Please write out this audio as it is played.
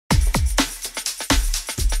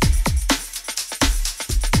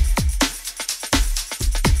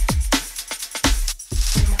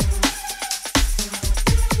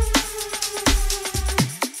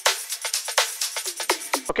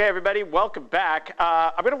Okay, everybody, welcome back.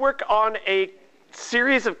 I'm going to work on a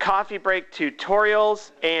series of coffee break tutorials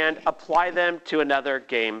and apply them to another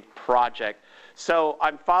game project. So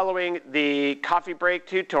I'm following the coffee break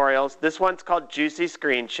tutorials. This one's called Juicy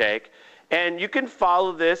Screenshake, and you can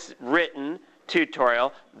follow this written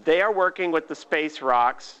tutorial. They are working with the Space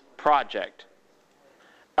Rocks project.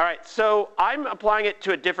 All right, so I'm applying it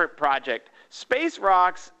to a different project. Space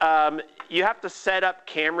Rocks, you have to set up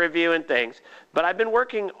camera view and things, but I've been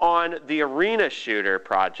working on the arena shooter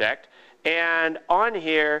project, and on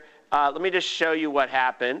here, let me just show you what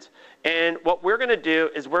happens. And what we're going to do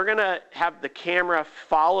is we're going to have the camera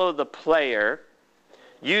follow the player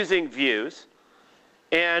using views,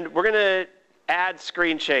 and we're going to add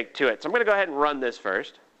Screenshake to it. So I'm going to go ahead and run this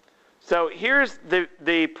first. So here's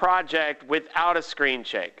the project without a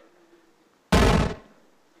Screenshake.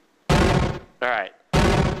 All right,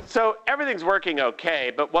 so everything's working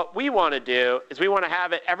okay, but what we want to do is we want to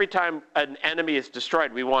have it every time an enemy is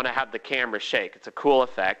destroyed, we want to have the camera shake. It's a cool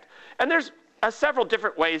effect. And there's several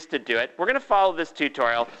different ways to do it. We're going to follow this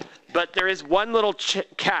tutorial, but there is one little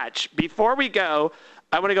catch. Before we go,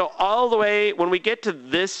 I want to go all the way, when we get to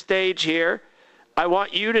this stage here, I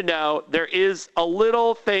want you to know there is a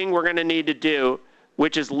little thing we're going to need to do,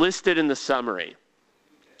 which is listed in the summary.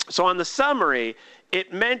 So on the summary,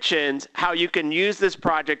 it mentions how you can use this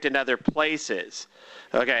project in other places,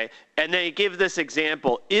 okay? And they give this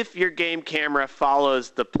example, if your game camera follows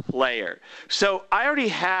the player. So I already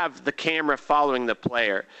have the camera following the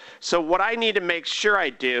player. So what I need to make sure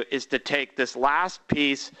I do is to take this last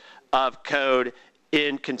piece of code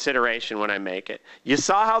in consideration when I make it. You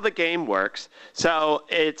saw how the game works, so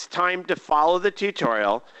it's time to follow the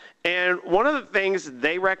tutorial. And one of the things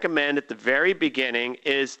they recommend at the very beginning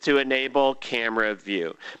is to enable camera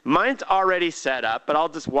view. Mine's already set up, but I'll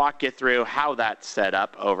just walk you through how that's set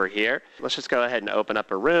up over here. Let's just go ahead and open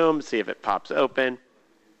up a room, see if it pops open.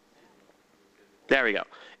 There we go.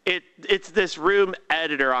 It's this room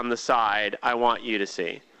editor on the side I want you to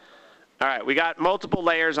see. All right, we got multiple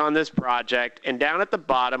layers on this project, and down at the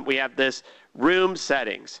bottom we have this room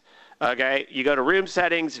settings. Okay, you go to room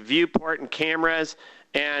settings, viewport, and cameras.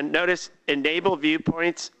 And notice enable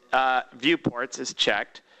viewports is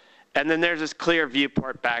checked. And then there's this clear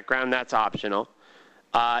viewport background, that's optional.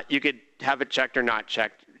 You could have it checked or not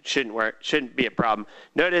checked, shouldn't be a problem.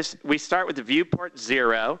 Notice we start with the viewport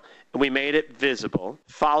 0 and we made it visible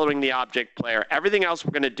following the object player. Everything else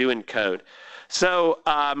we're going to do in code. So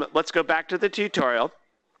let's go back to the tutorial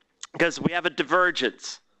because we have a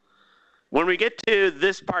divergence. When we get to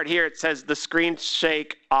this part here, it says the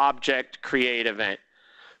Screenshake object create event.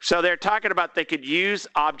 So they're talking about they could use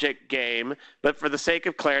object game, but for the sake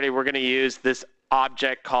of clarity, we're going to use this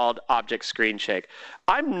object called object Screenshake.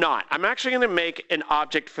 I'm not. I'm actually going to make an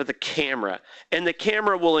object for the camera, and the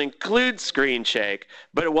camera will include Screenshake,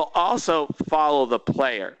 but it will also follow the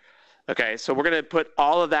player. Okay, so we're going to put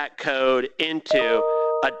all of that code into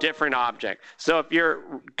a different object. So if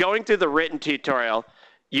you're going through the written tutorial,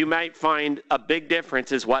 you might find a big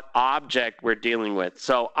difference is what object we're dealing with.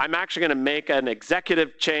 So I'm actually going to make an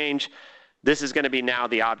executive change. This is going to be now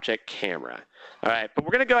the object camera. All right, but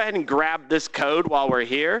we're going to go ahead and grab this code while we're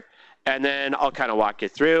here, and then I'll kind of walk you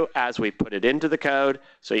through as we put it into the code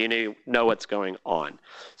so you know what's going on.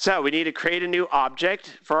 So we need to create a new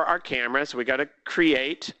object for our camera. So we got to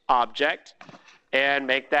create object and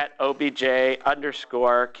make that obj_camera.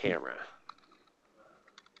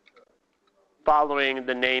 Following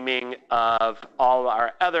the naming of all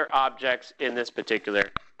our other objects in this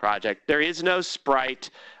particular project. There is no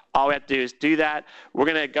sprite. All we have to do is do that. We're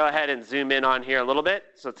going to go ahead and zoom in on here a little bit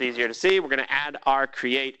so it's easier to see. We're going to add our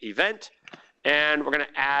create event, and we're going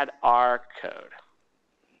to add our code.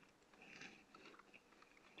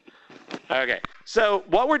 Okay, so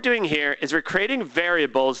what we're doing here is we're creating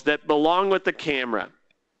variables that belong with the camera.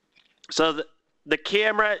 So the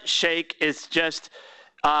camera shake is just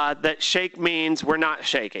that shake means we're not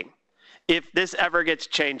shaking. If this ever gets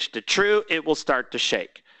changed to true, it will start to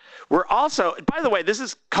shake. We're also, by the way, this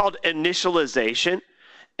is called initialization,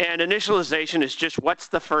 and initialization is just what's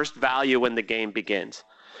the first value when the game begins.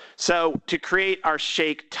 So to create our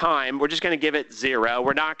shake time, we're just going to give it 0.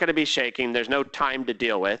 We're not going to be shaking. There's no time to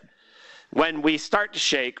deal with. When we start to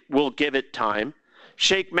shake, we'll give it time.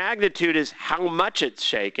 Shake magnitude is how much it's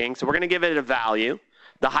shaking, so we're going to give it a value.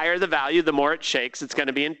 The higher the value, the more it shakes. It's going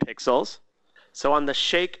to be in pixels. So on the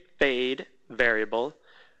shake fade variable,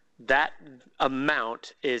 that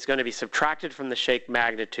amount is going to be subtracted from the shake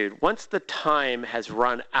magnitude. Once the time has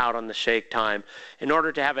run out on the shake time, in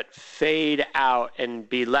order to have it fade out and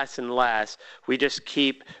be less and less, we just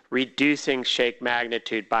keep reducing shake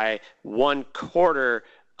magnitude by 1/4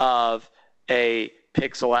 of a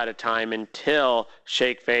pixel at a time until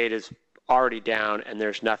shake fade is already down and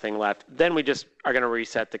there's nothing left. Then we just are going to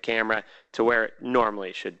reset the camera to where it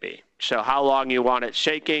normally should be. So how long you want it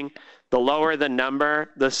shaking, the lower the number,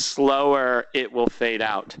 the slower it will fade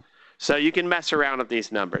out. So you can mess around with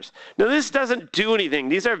these numbers. Now this doesn't do anything.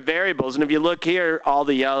 These are variables, and if you look here, all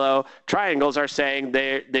the yellow triangles are saying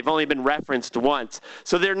they've only been referenced once.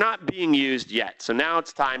 So they're not being used yet. So now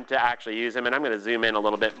it's time to actually use them, and I'm going to zoom in a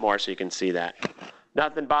little bit more so you can see that.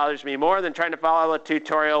 Nothing bothers me more than trying to follow a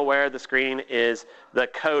tutorial where the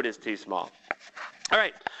code is too small. All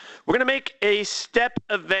right, we're going to make a step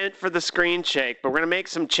event for the screen shake, but we're going to make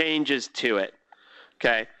some changes to it.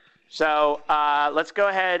 Okay. So let's go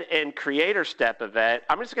ahead and create our step event.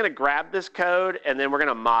 I'm just going to grab this code, and then we're going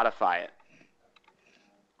to modify it.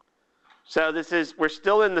 So we're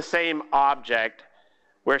still in the same object.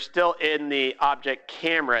 We're still in the object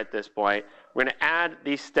camera at this point. We're going to add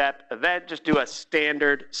the step event. Just do a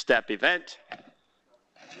standard step event.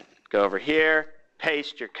 Go over here,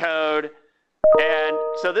 paste your code. And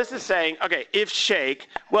so this is saying, okay, if shake,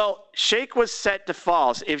 well, shake was set to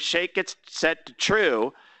false. If shake gets set to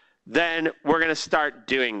true, then we're going to start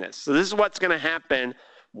doing this. So this is what's going to happen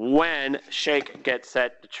when shake gets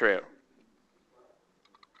set to true.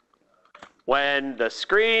 When the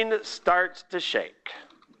screen starts to shake,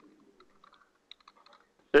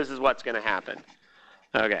 this is what's going to happen.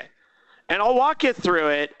 Okay. And I'll walk you through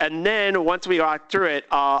it, and then once we walk through it,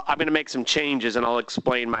 I'm going to make some changes, and I'll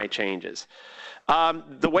explain my changes.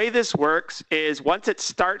 The way this works is once it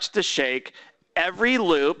starts to shake, every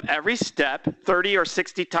loop, every step, 30 or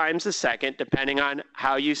 60 times a second, depending on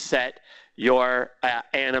how you set your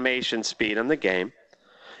animation speed on the game.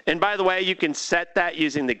 And by the way, you can set that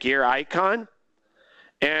using the gear icon.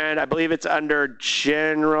 And I believe it's under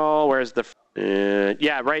general. Where's the...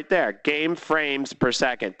 yeah, right there. Game frames per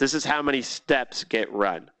second. This is how many steps get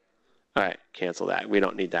run. All right, cancel that. We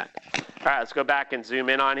don't need that. All right, let's go back and zoom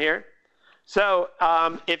in on here. So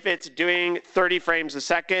if it's doing 30 frames a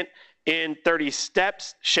second, in 30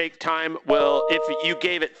 steps, shake time will, if you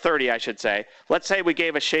gave it 30, I should say. Let's say we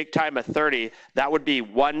gave a shake time of 30. That would be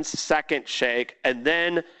 1 second shake and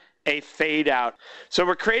then a fade out. So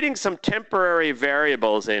we're creating some temporary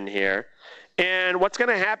variables in here. And what's going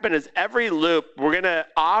to happen is every loop, we're going to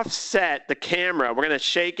offset the camera. We're going to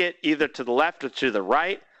shake it either to the left or to the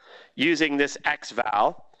right using this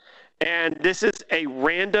xval. And this is a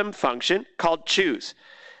random function called choose.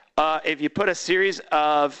 If you put a series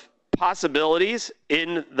of possibilities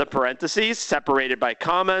in the parentheses separated by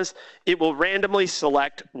commas, it will randomly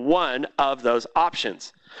select one of those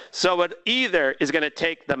options. So it either is going to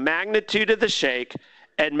take the magnitude of the shake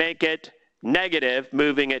and make it negative,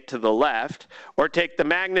 moving it to the left, or take the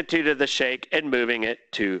magnitude of the shake and moving it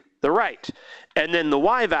to the right. And then the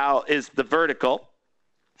y-val is the vertical.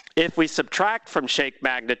 If we subtract from shake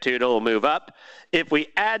magnitude, it will move up. If we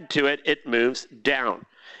add to it, it moves down.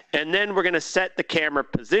 And then we're going to set the camera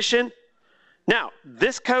position. Now,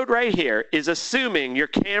 this code right here is assuming your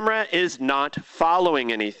camera is not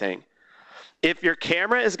following anything. If your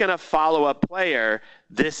camera is going to follow a player,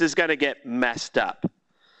 this is going to get messed up.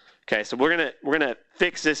 Okay, so we're gonna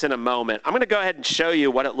fix this in a moment. I'm going to go ahead and show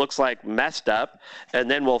you what it looks like messed up, and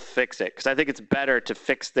then we'll fix it, because I think it's better to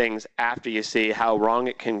fix things after you see how wrong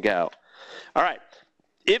it can go. All right.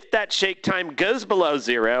 If that shake time goes below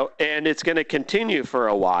 0 and it's going to continue for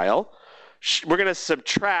a while, we're going to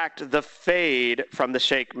subtract the fade from the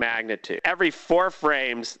shake magnitude. Every 4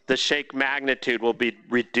 frames, the shake magnitude will be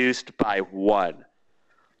reduced by 1.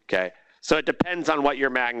 Okay, so it depends on what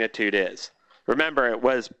your magnitude is. Remember, it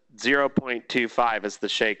was 0.25 is the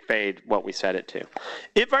shake fade, what we set it to.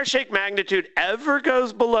 If our shake magnitude ever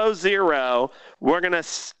goes below 0, we're going to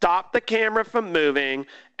stop the camera from moving,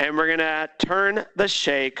 and we're going to turn the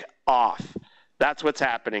shake off. That's what's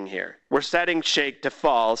happening here. We're setting shake to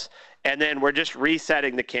false, and then we're just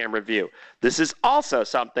resetting the camera view. This is also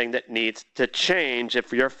something that needs to change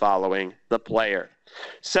if you're following the player.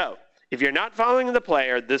 So if you're not following the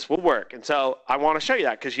player, this will work. And so I want to show you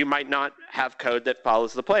that, because you might not have code that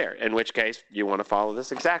follows the player, in which case you want to follow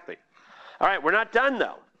this exactly. All right, we're not done,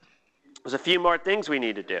 though. There's a few more things we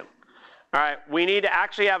need to do. All right, we need to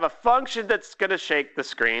actually have a function that's going to shake the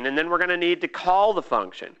screen, and then we're going to need to call the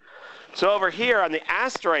function. So over here on the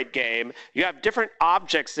asteroid game, you have different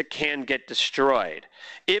objects that can get destroyed.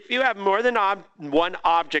 If you have more than one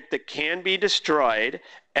object that can be destroyed,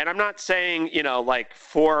 and I'm not saying, you know, like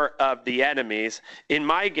 4 of the enemies. In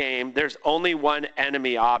my game, there's only one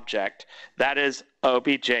enemy object. That is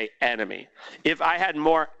obj enemy. If I had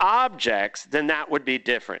more objects, then that would be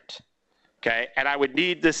different. Okay, and I would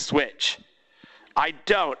need this switch. I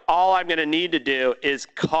don't. All I'm going to need to do is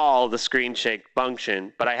call the Screenshake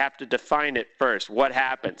function, but I have to define it first. What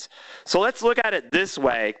happens? So let's look at it this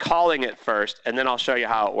way, calling it first, and then I'll show you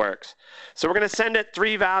how it works. So we're going to send it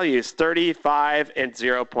 3 values, 35 and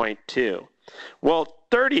 0.2. Well,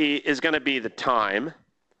 30 is going to be the time.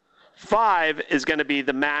 5 is going to be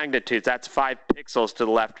the magnitudes. That's 5 pixels to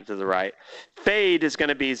the left or to the right. Fade is going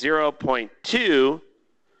to be 0.2.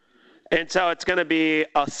 And so it's going to be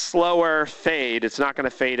a slower fade. It's not going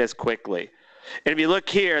to fade as quickly. And if you look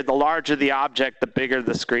here, the larger the object, the bigger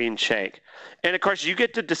the screen shake. And of course, you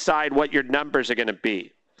get to decide what your numbers are going to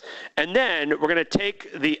be. And then we're going to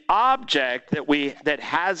take the object that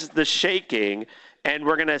has the shaking, and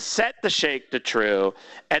we're going to set the shake to true.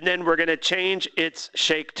 And then we're going to change its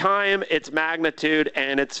shake time, its magnitude,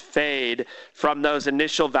 and its fade from those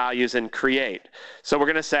initial values and create. So we're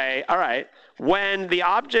going to say, all right, when the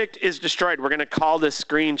object is destroyed, we're going to call this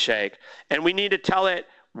screen shake, and we need to tell it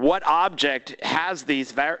what object has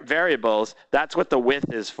these variables. That's what the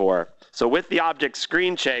with is for. So with the object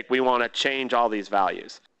screen shake, we want to change all these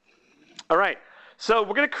values. All right, so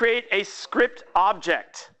we're going to create a script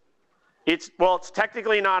object. Well, it's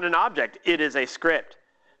technically not an object. It is a script.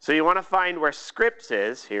 So you want to find where scripts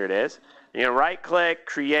is. Here it is. You're going to right-click,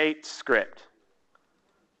 create script.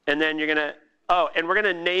 And then you're going to, and we're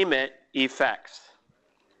going to name it effects.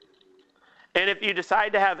 And if you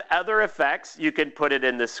decide to have other effects, you can put it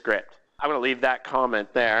in the script. I'm going to leave that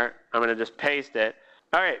comment there. I'm going to just paste it.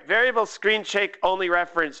 All right, variable screen shake only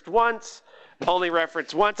referenced once. Only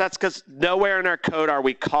referenced once. That's because nowhere in our code are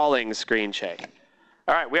we calling screen shake.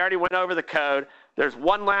 All right, we already went over the code. There's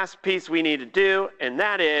one last piece we need to do, and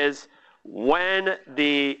that is when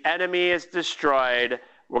the enemy is destroyed,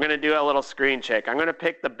 we're going to do a little screen shake. I'm going to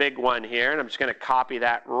pick the big one here, and I'm just going to copy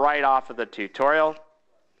that right off of the tutorial.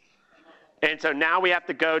 And so now we have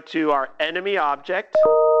to go to our enemy object.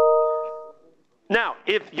 Now,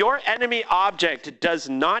 if your enemy object does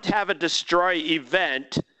not have a destroy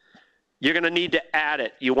event, you're going to need to add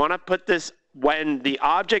it. You want to put this when the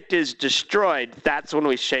object is destroyed, that's when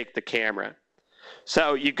we shake the camera.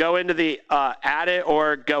 So you go into the add it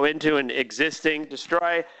or go into an existing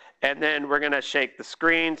destroy, and then we're going to shake the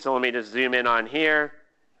screen. So let me just zoom in on here.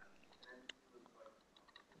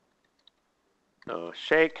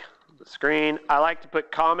 Shake the screen. I like to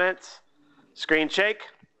put comments, screen shake,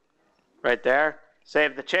 right there.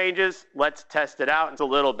 Save the changes. Let's test it out. It's a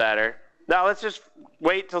little better. Now let's just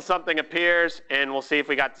wait till something appears, and we'll see if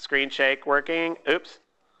we got the screen shake working. Oops.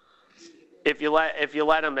 If you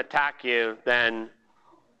let them attack you, then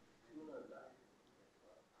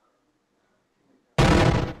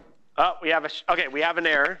we have an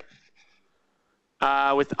error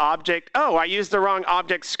with object. I used the wrong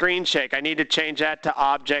object screen shake. I need to change that to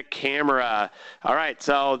object camera. All right,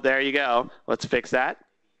 so there you go. Let's fix that.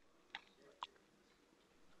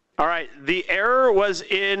 All right, the error was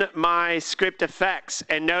in my script effects,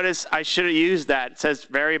 and notice I should have used that. It says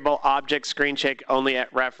variable object screen shake only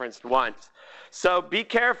at referenced once. So be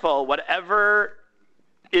careful, whatever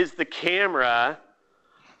is the camera,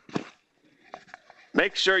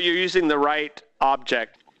 make sure you're using the right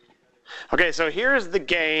object. Okay, so here's the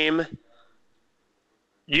game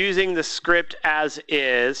using the script as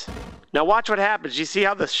is. Now watch what happens. You see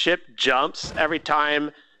how the ship jumps every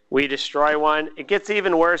time we destroy one? It gets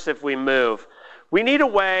even worse if we move. We need a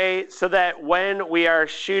way so that when we are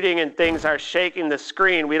shooting and things are shaking the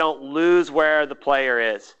screen, we don't lose where the player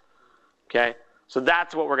is. Okay, so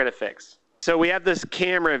that's what we're going to fix. So we have this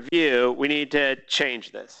camera view. We need to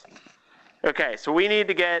change this. Okay, so we need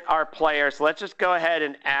to get our player. So let's just go ahead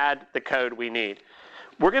and add the code we need.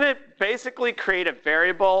 We're going to basically create a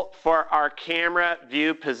variable for our camera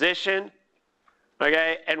view position.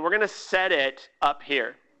 Okay, and we're going to set it up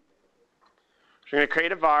here. We're going to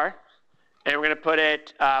create a var, and we're going to put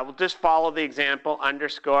it, we'll just follow the example,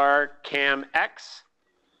 underscore cam x,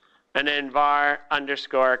 and then var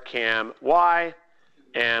underscore cam y,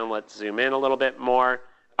 and let's zoom in a little bit more.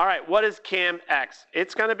 All right, what is cam x?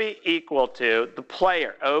 It's going to be equal to the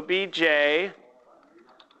player, obj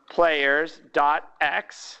players dot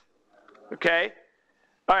x, okay?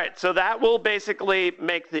 All right, so that will basically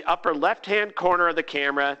make the upper left-hand corner of the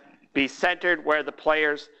camera be centered where the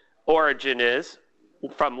player's origin is,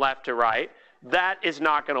 from left to right. That is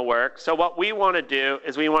not going to work. So what we want to do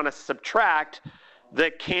is we want to subtract the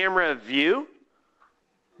camera view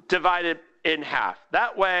divided in half.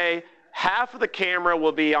 That way, half of the camera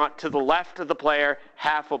will be to the left of the player,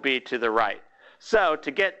 half will be to the right. So to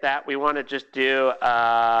get that, we want to just do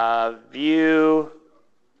view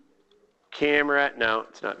camera. No,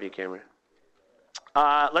 it's not view camera.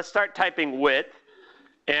 Let's start typing width.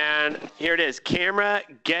 And here it is, camera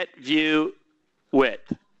get view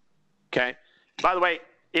width. Okay. By the way,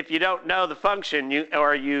 if you don't know the function, you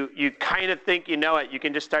kind of think you know it, you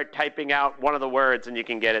can just start typing out one of the words and you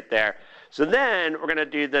can get it there. So then we're going to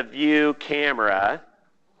do the view camera.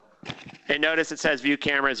 And notice it says view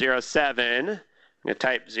camera 07. I'm going to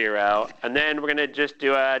type 0. And then we're going to just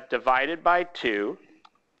do a divided by 2.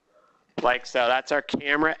 Like so. That's our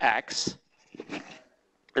camera X.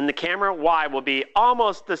 And the camera Y will be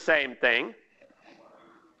almost the same thing,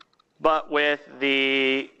 but with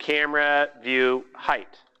the camera view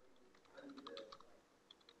height.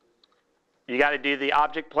 You got to do the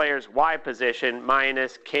object player's Y position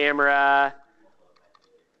minus camera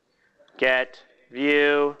get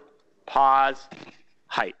view pause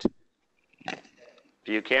height.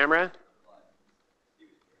 View camera,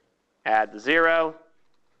 add the 0,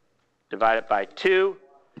 divide it by 2.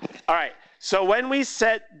 All right, so when we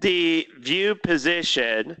set the view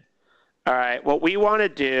position, all right, what we want to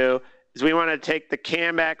do is we want to take the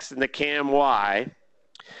cam X and the cam Y,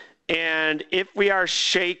 and if we are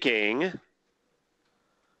shaking,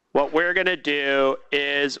 what we're going to do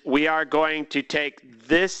is we are going to take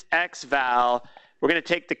this X val, we're going to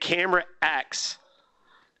take the camera X,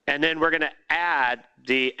 and then we're going to add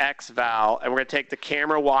the X val, and we're going to take the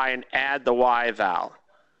camera Y and add the Y val.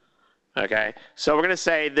 Okay, so we're going to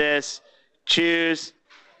say this, choose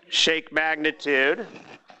shake magnitude,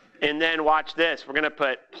 and then watch this. We're going to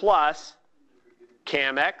put plus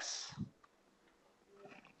cam X,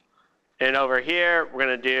 and over here we're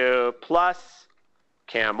going to do plus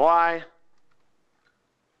cam Y.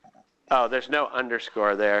 Oh, there's no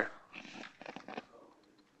underscore there.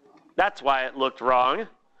 That's why it looked wrong.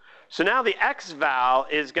 So now the X val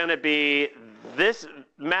is going to be this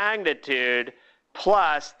magnitude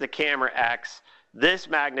plus the camera X, this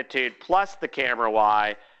magnitude plus the camera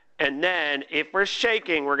Y, and then if we're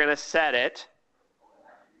shaking, we're going to set it.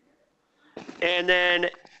 And then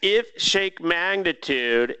if shake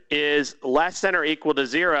magnitude is less than or equal to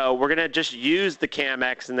 0, we're going to just use the cam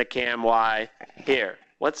X and the cam Y here.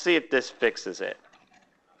 Let's see if this fixes it.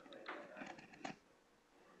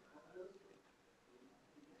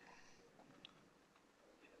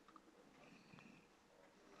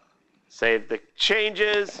 Save the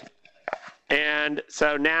changes. And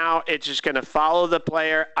so now it's just going to follow the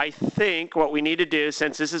player. I think what we need to do,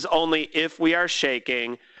 since this is only if we are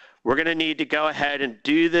shaking, we're going to need to go ahead and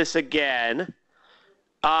do this again.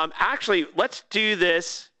 Actually, let's do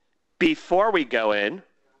this before we go in,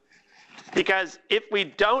 because if we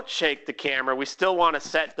don't shake the camera, we still want to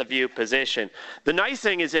set the view position. The nice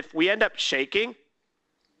thing is if we end up shaking,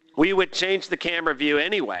 we would change the camera view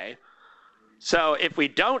anyway. So if we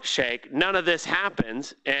don't shake, none of this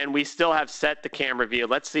happens, and we still have set the camera view.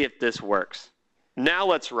 Let's see if this works. Now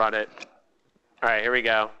let's run it. All right, here we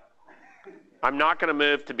go. I'm not going to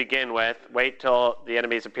move to begin with. Wait till the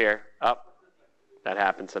enemies appear. Oh, that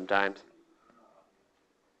happens sometimes.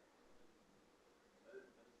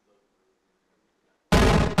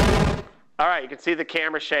 All right, you can see the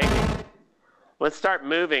camera shaking. Let's start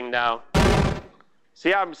moving now.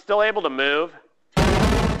 See how I'm still able to move?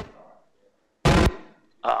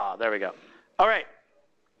 Ah, there we go. All right,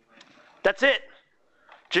 that's it.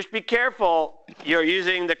 Just be careful you're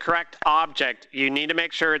using the correct object. You need to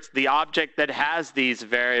make sure it's the object that has these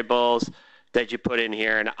variables that you put in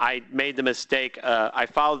here. And I made the mistake. I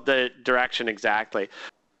followed the direction exactly.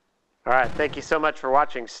 All right, thank you so much for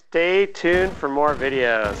watching. Stay tuned for more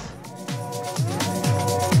videos.